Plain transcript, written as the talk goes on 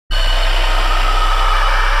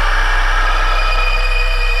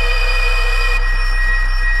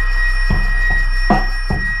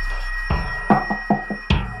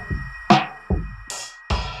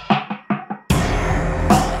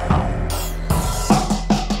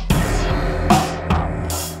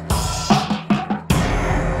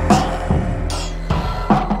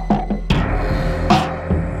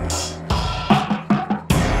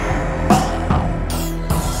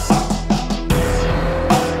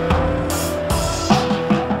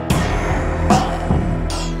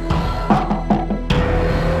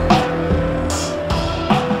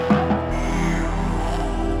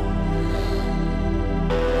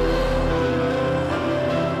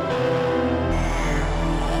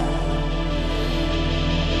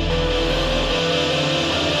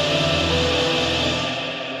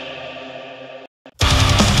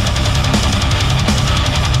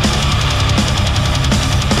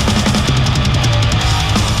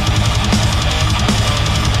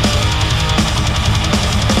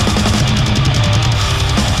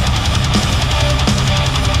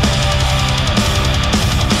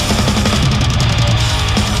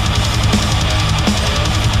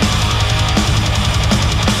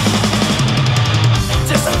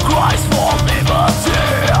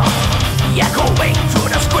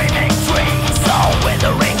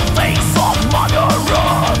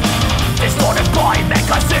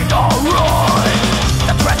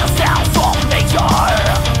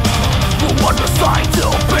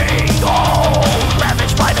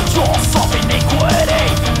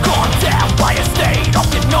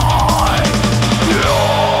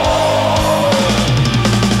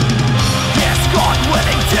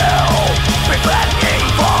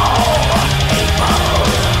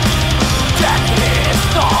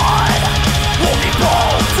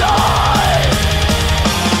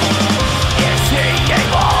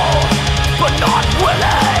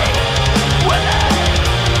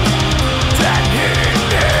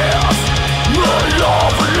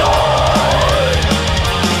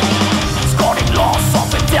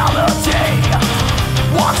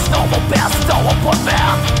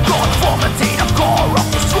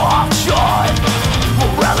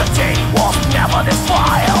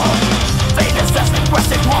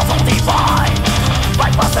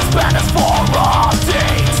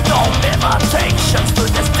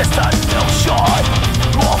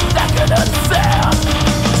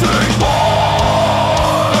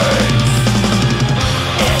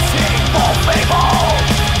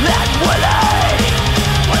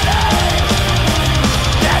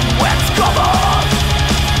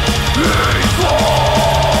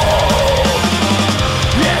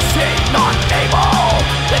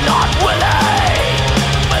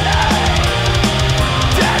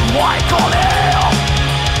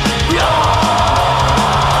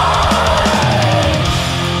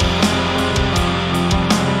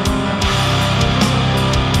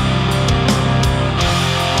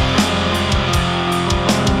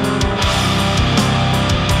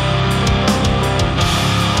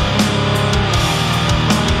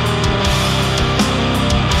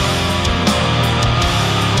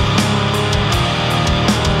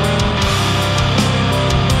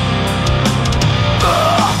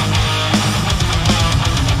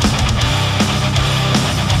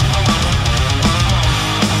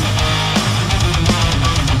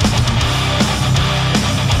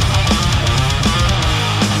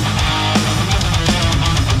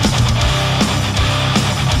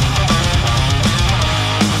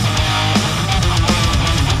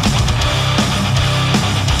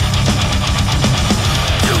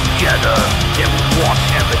Watch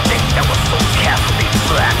everything that was so carefully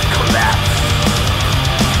planned collapse.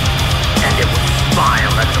 And it would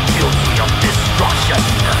smile at the beauty of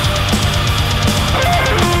destruction.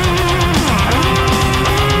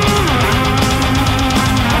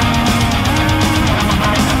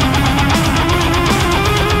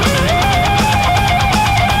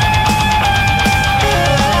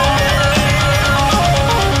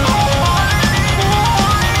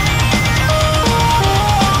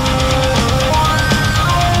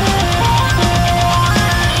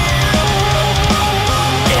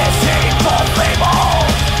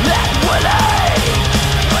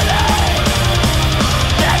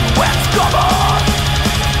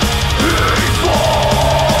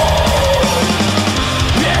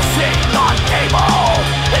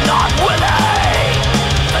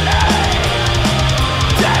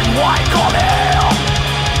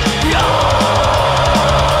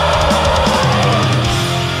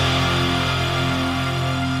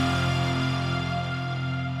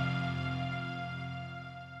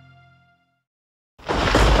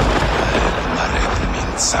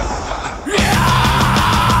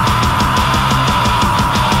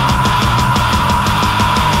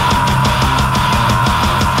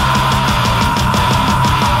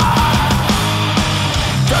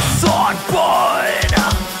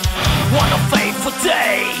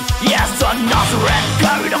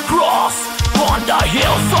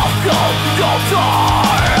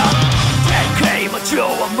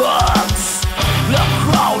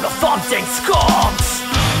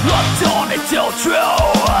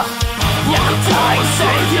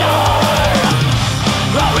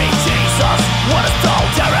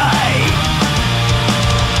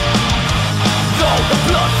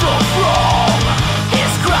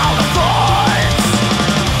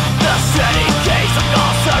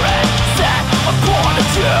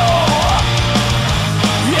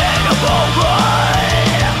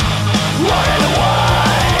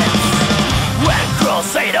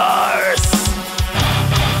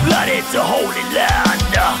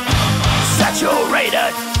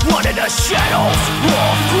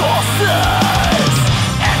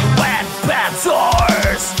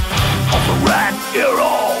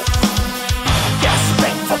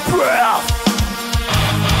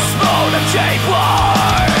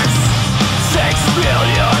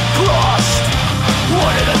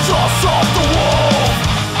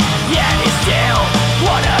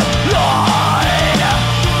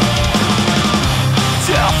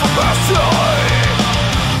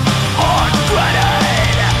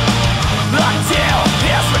 Until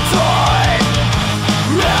his return.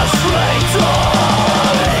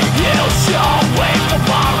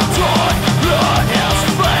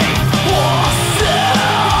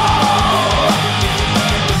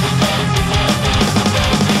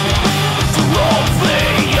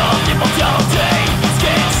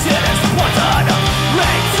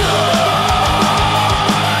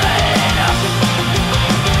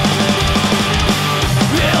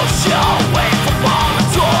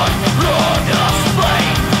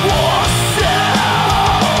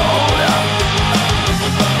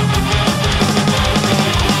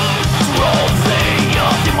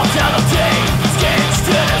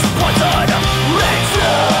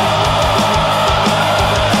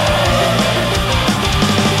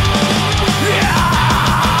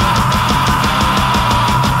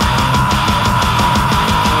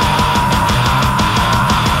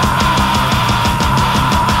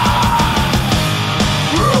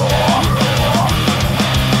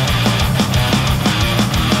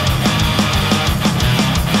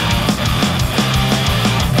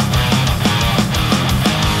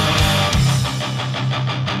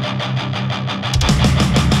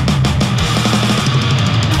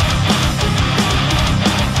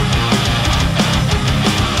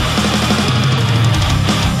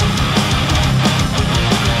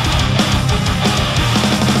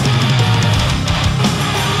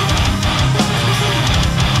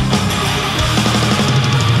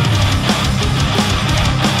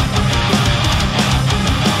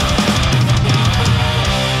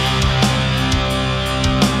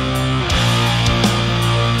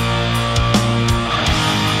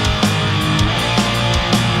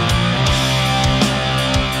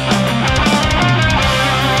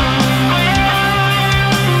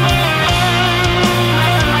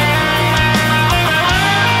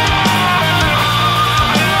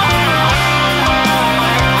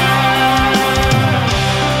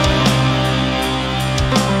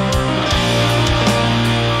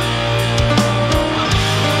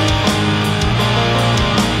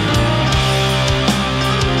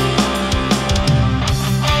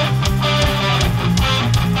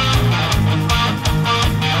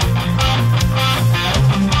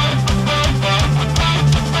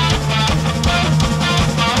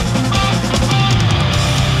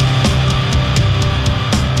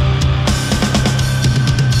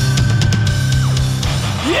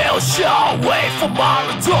 shall wait for my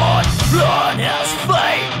return. Learn his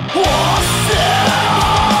fate or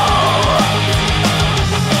sell.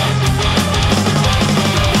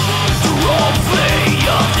 Trophy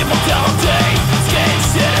of immortality,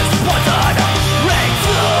 caged in his poison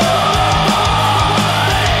raisin.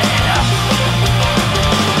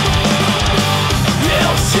 You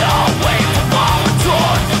shall wait for my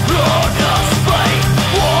return. Learn his fate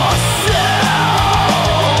or sell.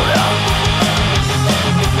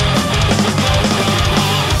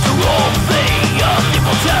 Trophy of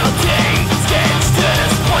immortality, caged in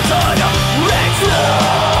his poison raisin.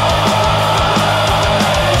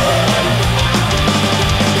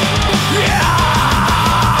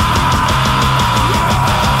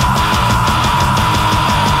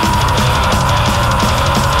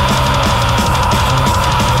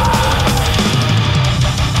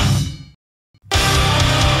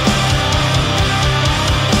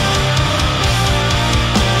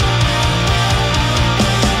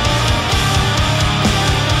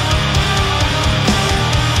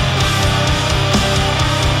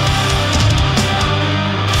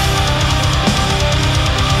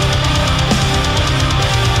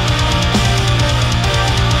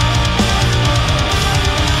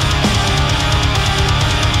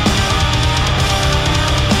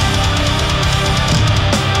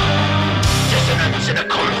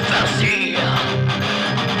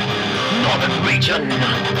 Region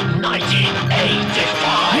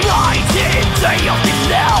 1985. 19th day of the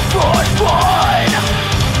 11th.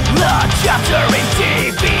 The chapter in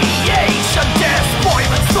deviation,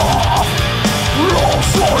 disappointments of lost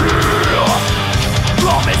soul.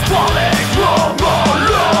 Promise falling from the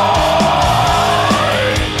line.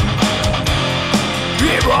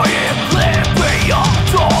 Here I am, living beyond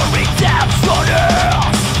all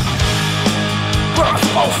redemptioners. First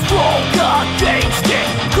most strong against it.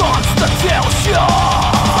 Constitution,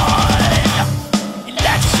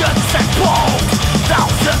 elections and polls,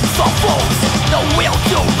 thousands of votes, the will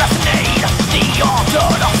to resonate, the order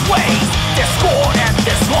of ways, discord and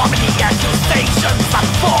disharmony, accusations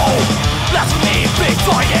unfold,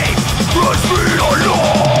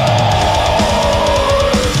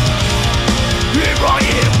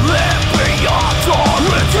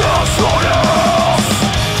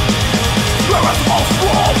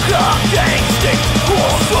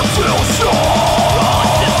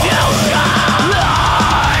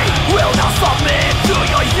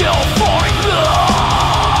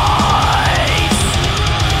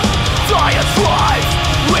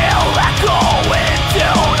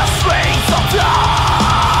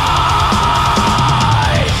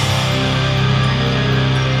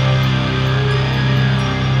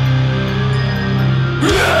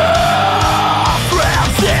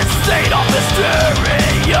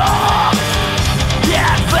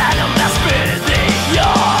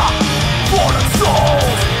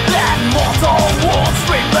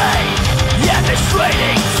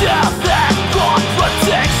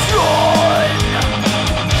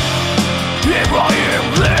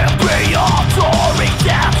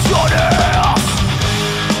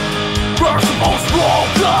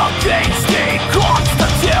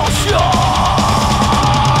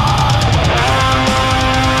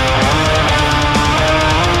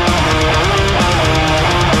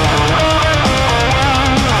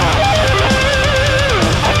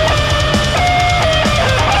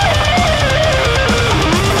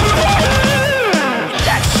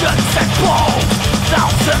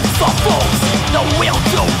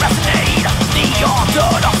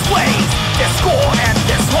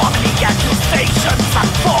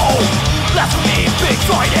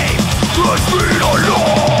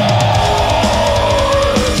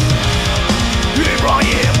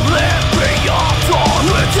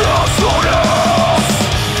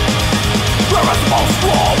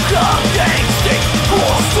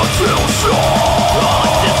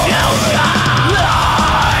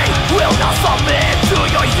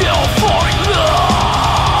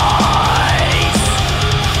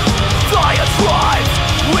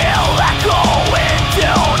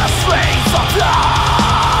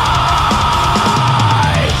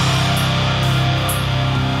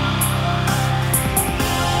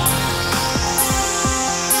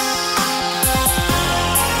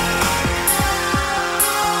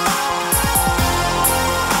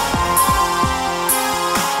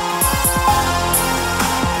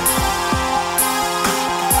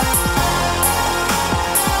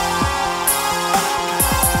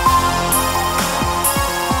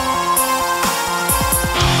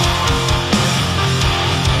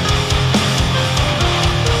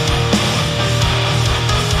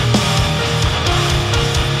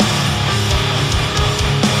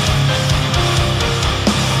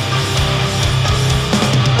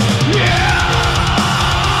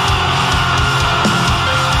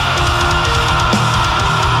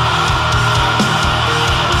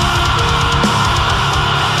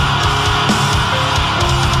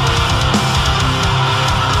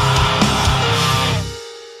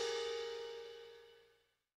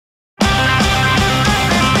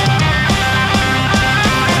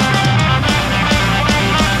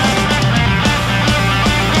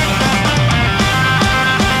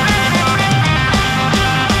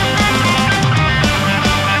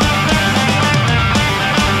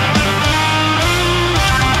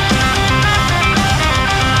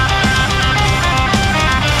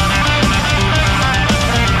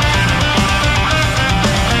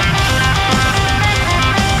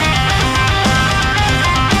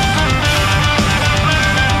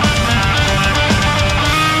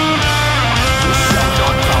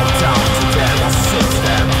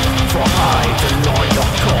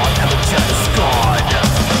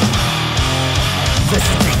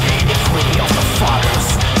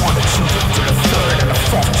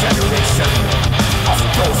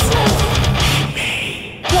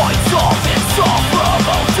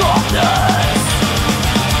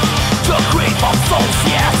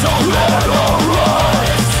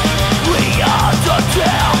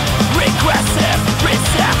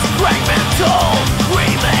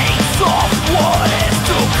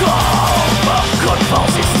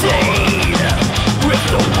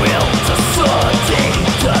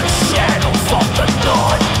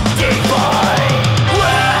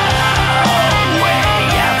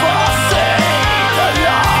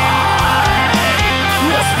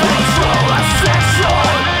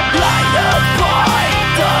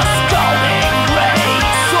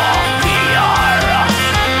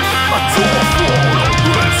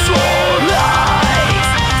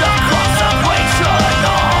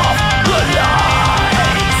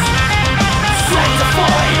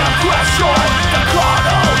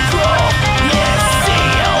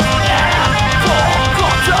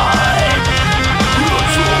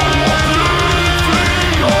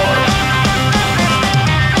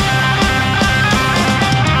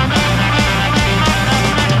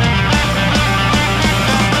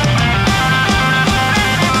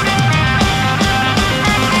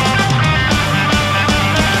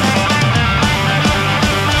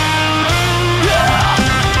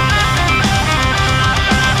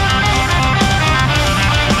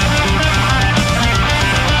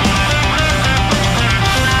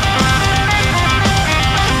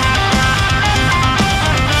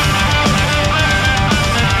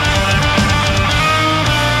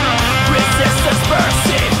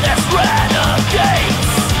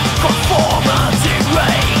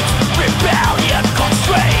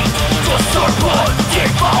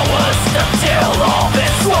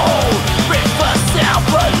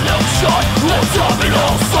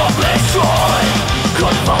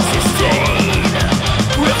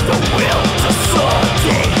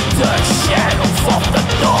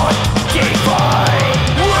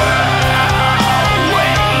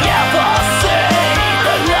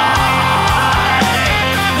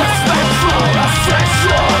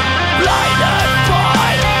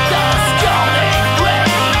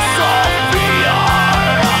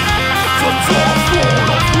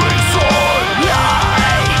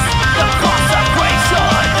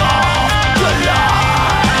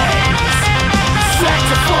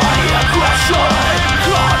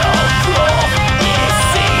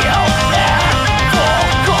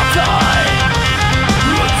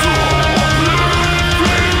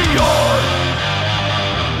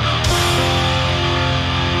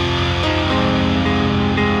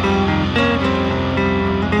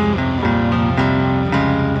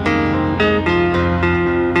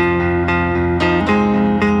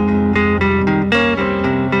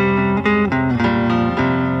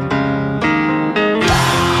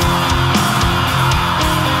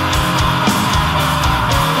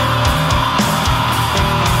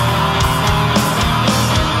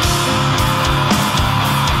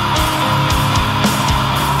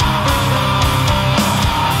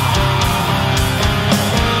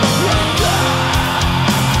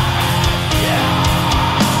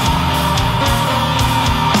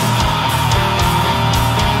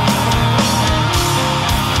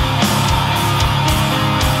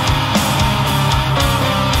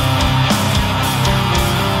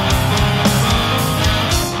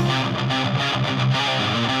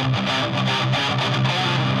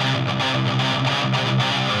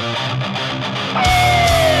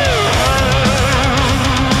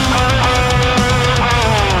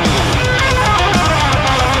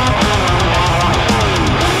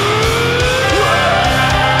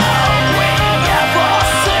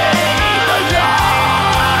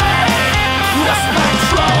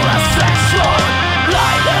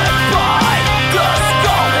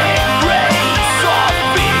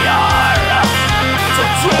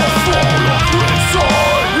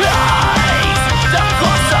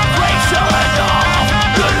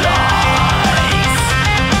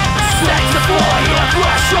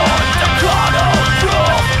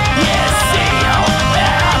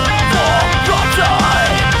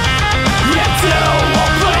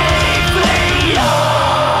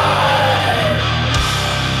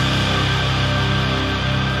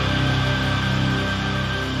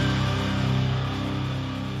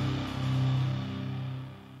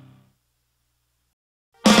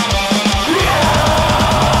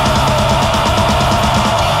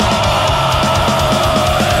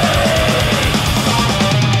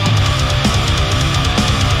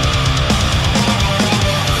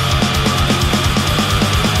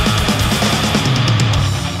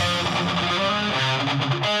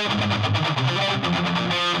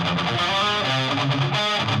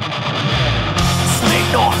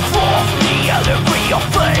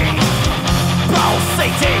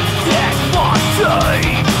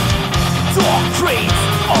 dreams,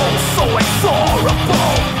 oh so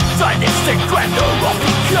inexorable, dynastic grandeur of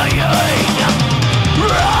decaying.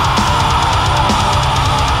 Rise!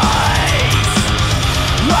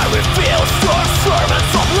 I reveal your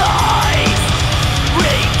servants of lies,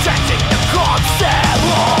 rejecting the concept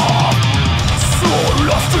of so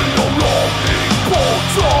lost in your longing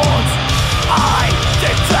portals. I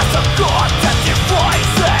detest a god that defies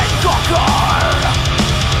and conquer.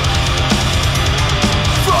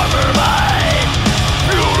 Firmament,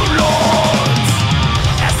 pure lords,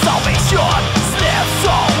 and salvation slips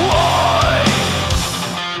away.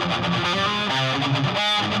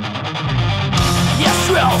 Yes,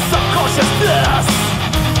 real subconsciousness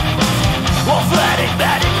of letting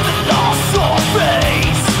man into the loss of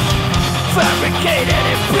face, fabricated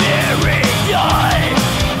imperial.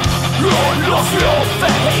 You're lost your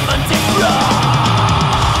fame and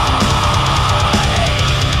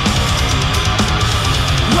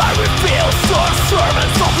I reveal your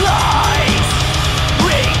servants of lies,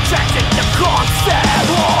 rejecting the concept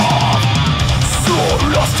of so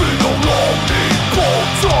lost in your lonely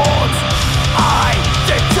portals. I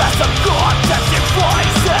detest a god that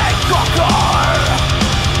defies and conquer.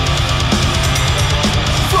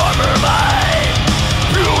 Firmament,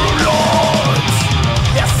 pure lords,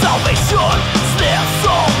 their salvation slips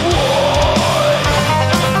away.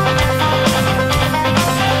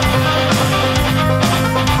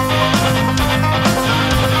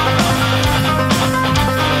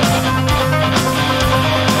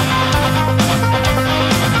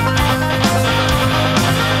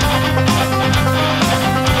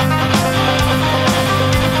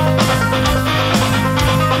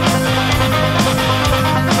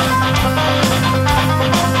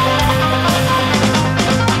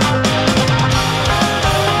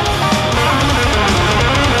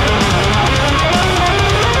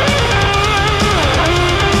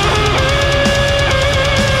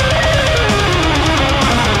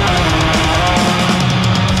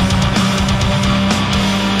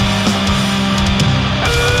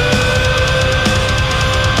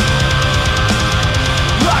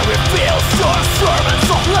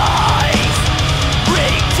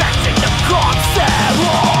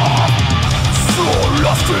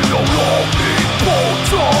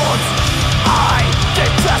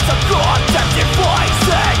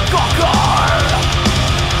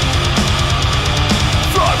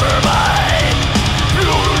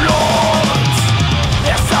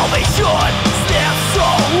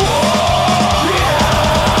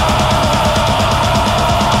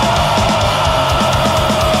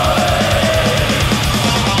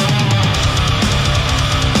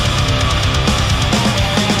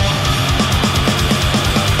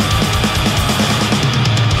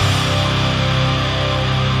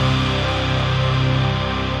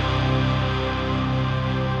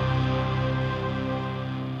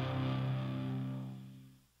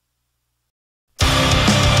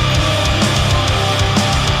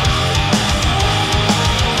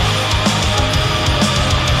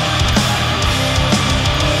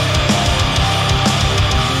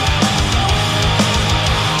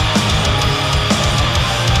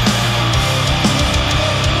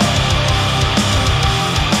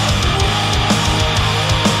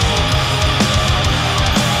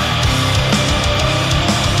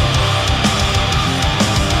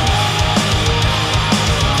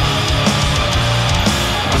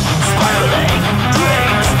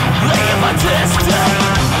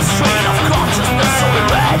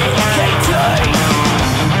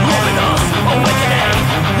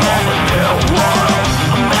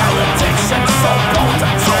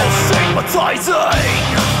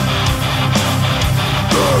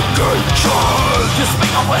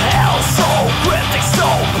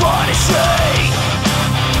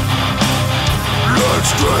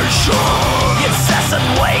 Incessant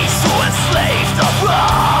ways to enslave the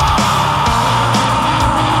blind.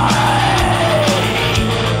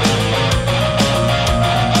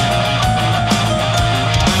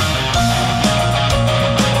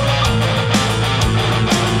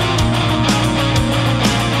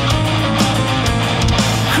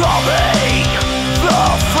 Calming the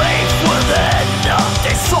faith within,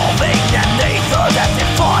 dissolving the nature that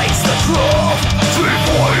defies the truth.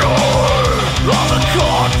 Devoided of the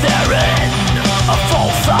God therein, a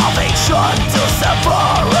false salvation to sever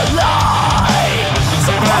a lie.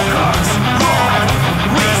 Sepulchres of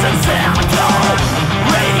reasons and doubt,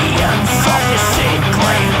 radiance of deceit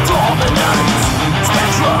claim dominance.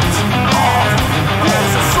 Spectrums of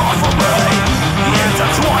wolves and sorcery,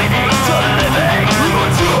 intertwining the living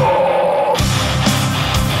ritual.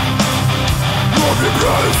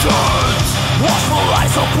 Omnipresence, watchful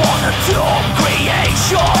eyes upon a doomed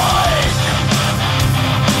creation.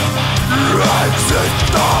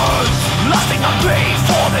 lasting on me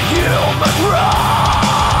for the human race.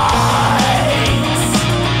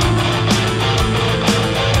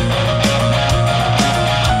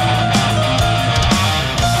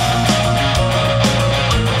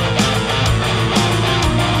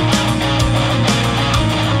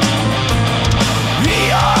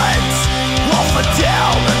 Eons of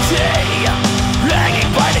fidelity,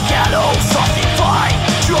 hanging by the gallows of divine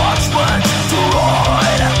judgment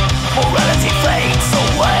destroyed. Morality fades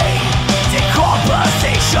away,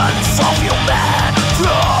 decompositions of humanity.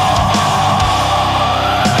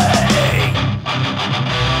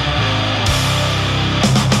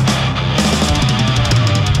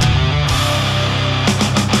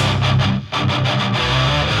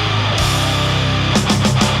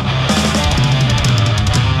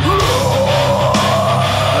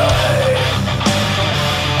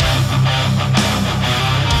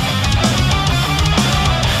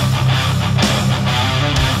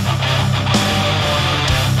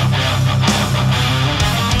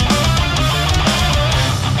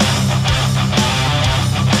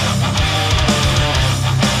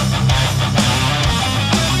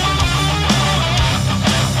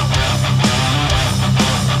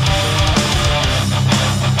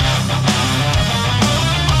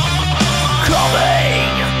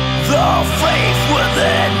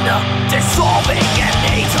 Dissolving an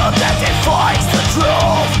nature that defies the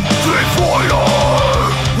truth. Devoided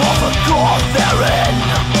of a God therein,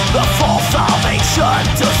 the false salvation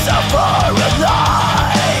to suffer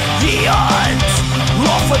alive. Eons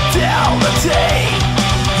of fidelity,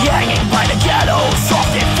 hanging by the gallows of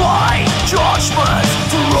divine judgment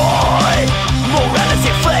destroyed.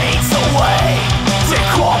 Morality fades away,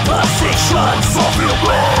 decompositions of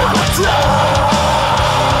humanity.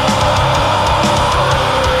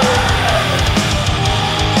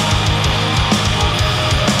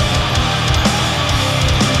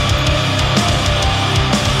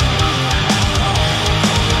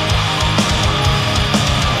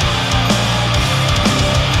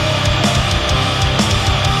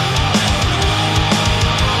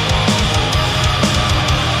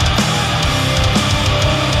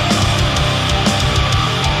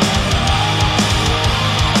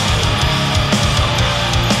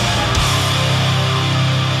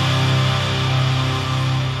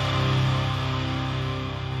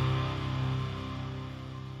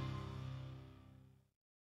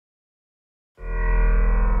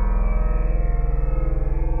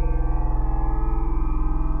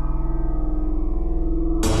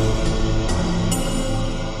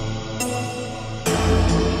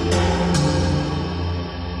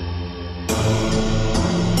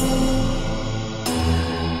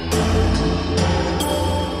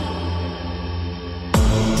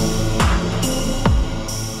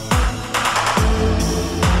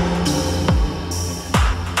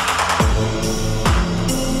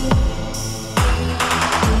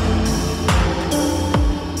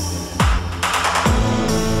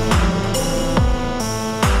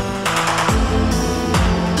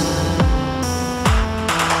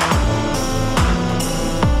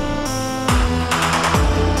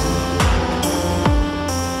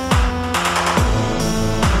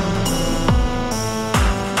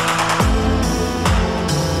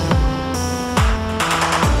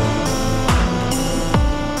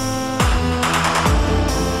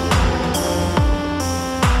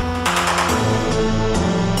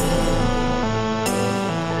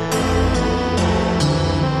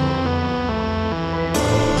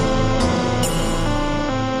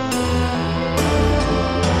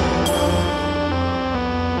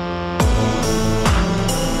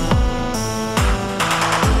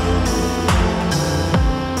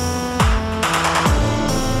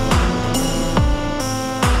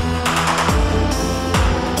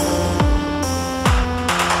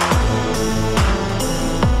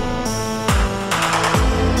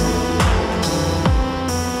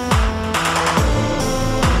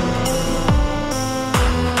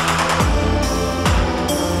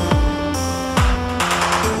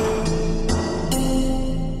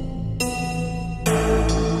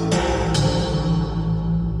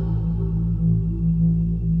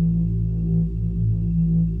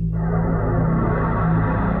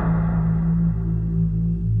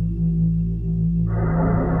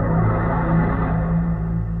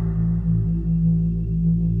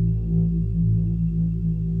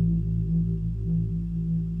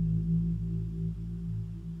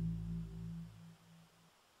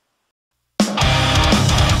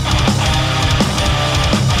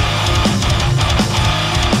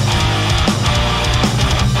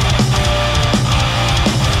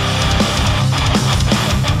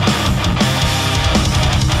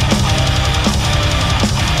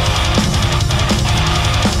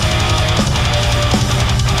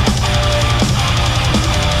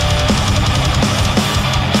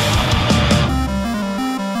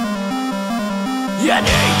 An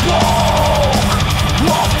epoch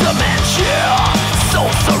of dementia, so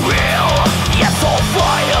surreal, yet so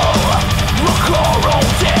vital.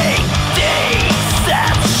 Corroding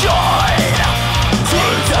deception,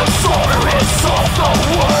 tainted stories of the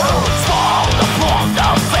world fall upon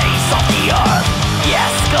the face of the earth,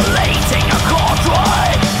 escalating a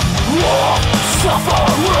cauldron of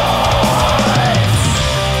sufferance.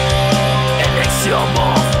 An axiom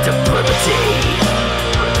of depravity,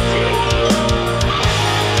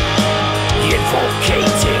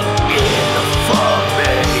 invocating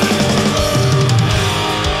infamy.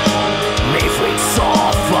 Mavericks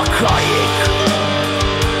of archaic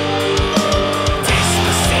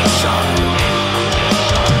disposition.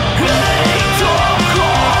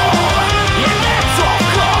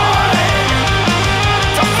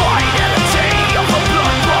 The finality of a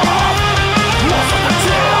bloodbath was on the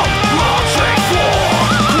tail, launching for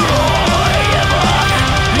cryback.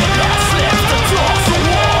 It has left the dogs of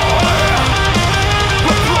war.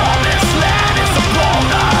 The promised land is upon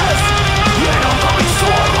us, an ongoing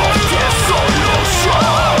storm of dissolution.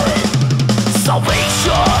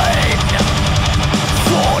 Salvation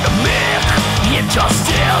for the meek,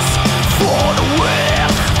 injustice for the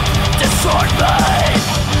weak. Discernment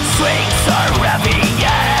swings are heavy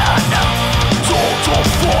and total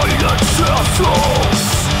violence circles,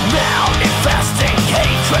 manifesting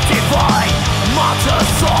hatred divine. Martyrs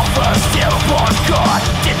suffer stillborn God,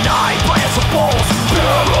 denied by a supposed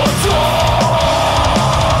paradise.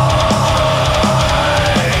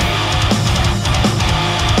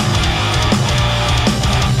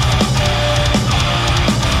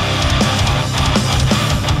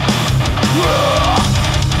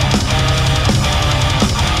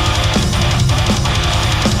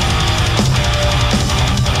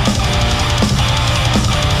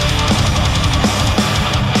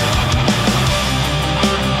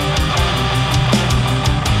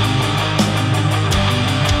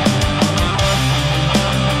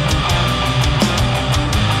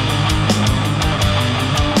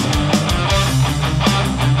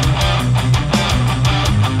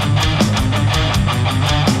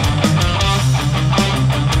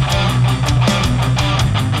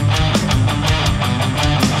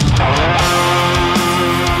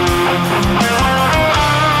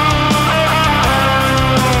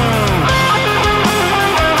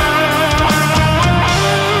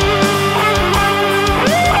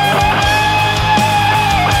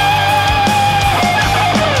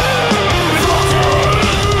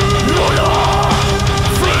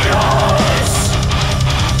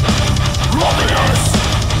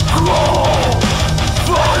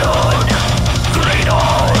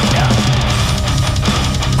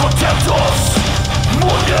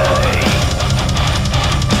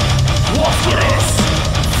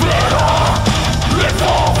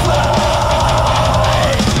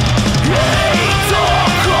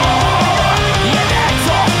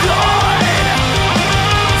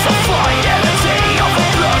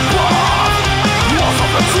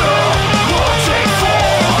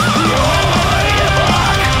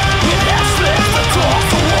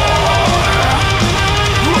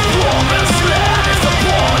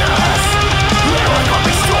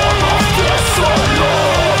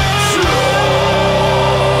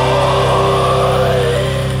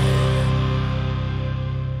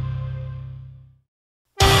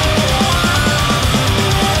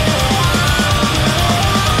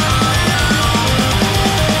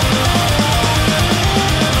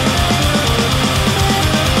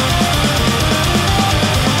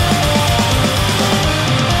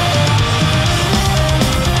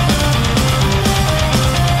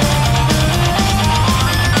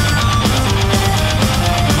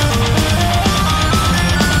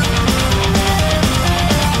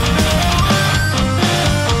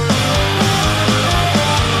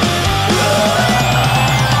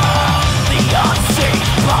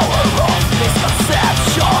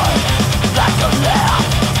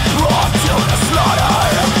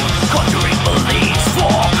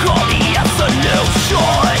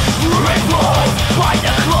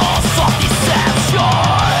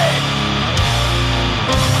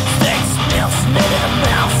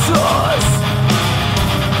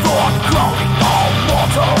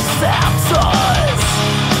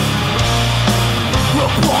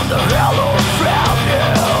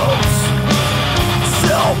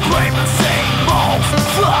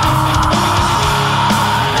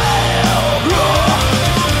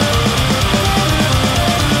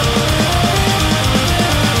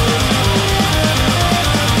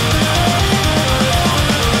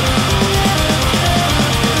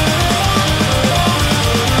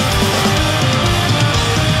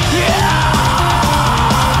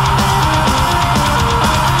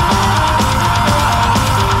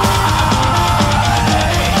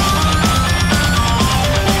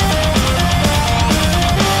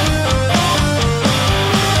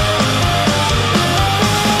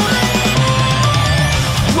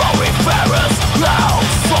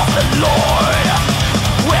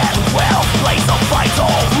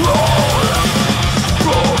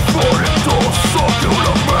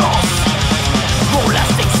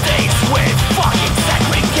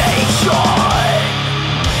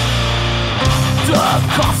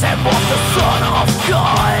 him was the Son of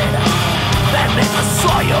God, and the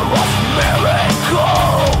Messiah of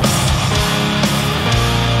miracles.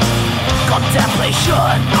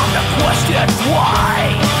 Contemplation on the question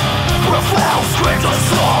why, profound screams of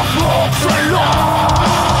hopes and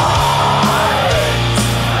light.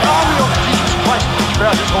 The army of Jesus Christ, which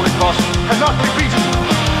bears his holy cross, cannot be beaten.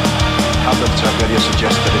 How does Tracklists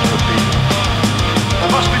suggest that it would be?